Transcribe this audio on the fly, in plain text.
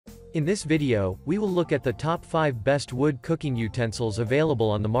In this video, we will look at the top 5 best wood cooking utensils available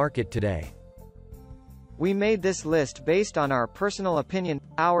on the market today. We made this list based on our personal opinion,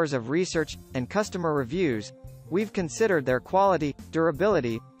 hours of research, and customer reviews. We've considered their quality,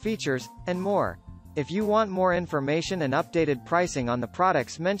 durability, features, and more. If you want more information and updated pricing on the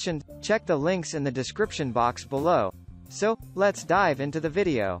products mentioned, check the links in the description box below. So, let's dive into the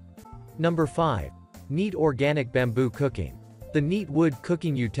video. Number 5. NEET Organic Bamboo Cooking. The NEET Wood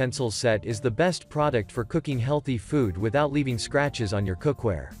Cooking Utensils Set is the best product for cooking healthy food without leaving scratches on your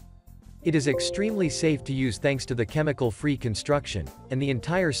cookware. It is extremely safe to use thanks to the chemical-free construction, and the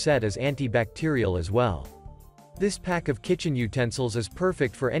entire set is antibacterial as well. This pack of kitchen utensils is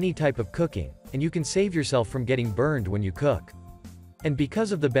perfect for any type of cooking, and you can save yourself from getting burned when you cook. And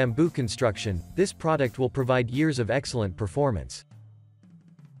because of the bamboo construction, this product will provide years of excellent performance.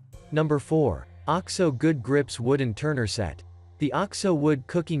 Number 4. OXO Good Grips Wooden Turner Set. The OXO Wood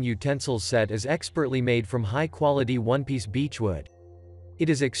Cooking Utensils Set is expertly made from high-quality one-piece beechwood.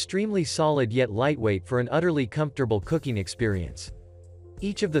 It is extremely solid yet lightweight for an utterly comfortable cooking experience.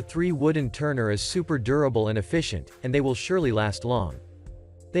 Each of the 3 wooden turner is super durable and efficient, and they will surely last long.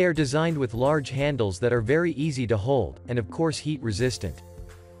 They are designed with large handles that are very easy to hold, and of course heat-resistant.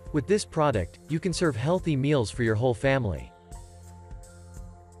 With this product, you can serve healthy meals for your whole family.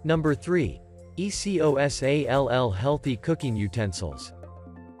 Number 3. ECOSALL Healthy Cooking Utensils.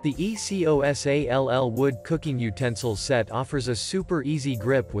 The ECOSALL Wood Cooking Utensils Set offers a super easy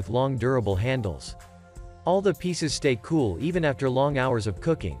grip with long durable handles. All the pieces stay cool even after long hours of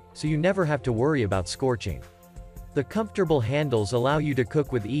cooking, so you never have to worry about scorching. The comfortable handles allow you to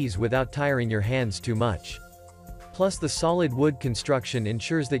cook with ease without tiring your hands too much. Plus, the solid wood construction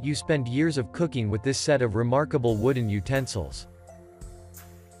ensures that you spend years of cooking with this set of remarkable wooden utensils.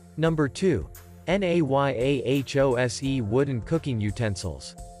 Number 2. NAYAHOSE Wooden Cooking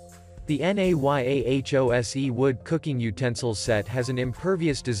Utensils. The NAYAHOSE Wood Cooking Utensils Set has an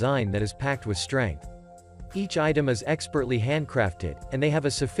impervious design that is packed with strength. Each item is expertly handcrafted, and they have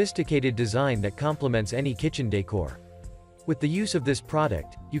a sophisticated design that complements any kitchen decor. With the use of this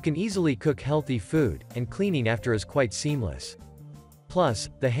product, you can easily cook healthy food, and cleaning after is quite seamless. Plus,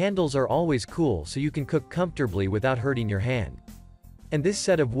 the handles are always cool so you can cook comfortably without hurting your hand. And this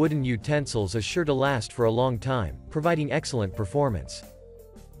set of wooden utensils is sure to last for a long time, providing excellent performance.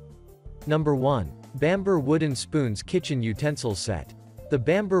 Number 1. Bamboo Wooden Spoons Kitchen Utensils Set. The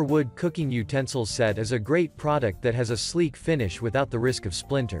Bamboo Wood Cooking Utensils Set is a great product that has a sleek finish without the risk of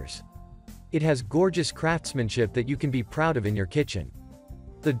splinters. It has gorgeous craftsmanship that you can be proud of in your kitchen.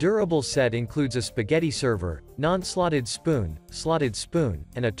 The durable set includes a spaghetti server, non-slotted spoon, slotted spoon,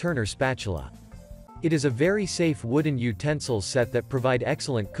 and a turner spatula. It is a very safe wooden utensils set that provide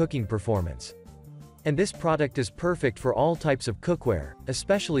excellent cooking performance. And this product is perfect for all types of cookware,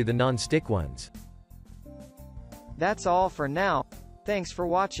 especially the non-stick ones. That's all for now. Thanks for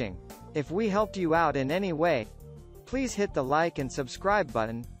watching. If we helped you out in any way, please hit the like and subscribe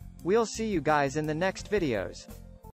button. We'll see you guys in the next videos.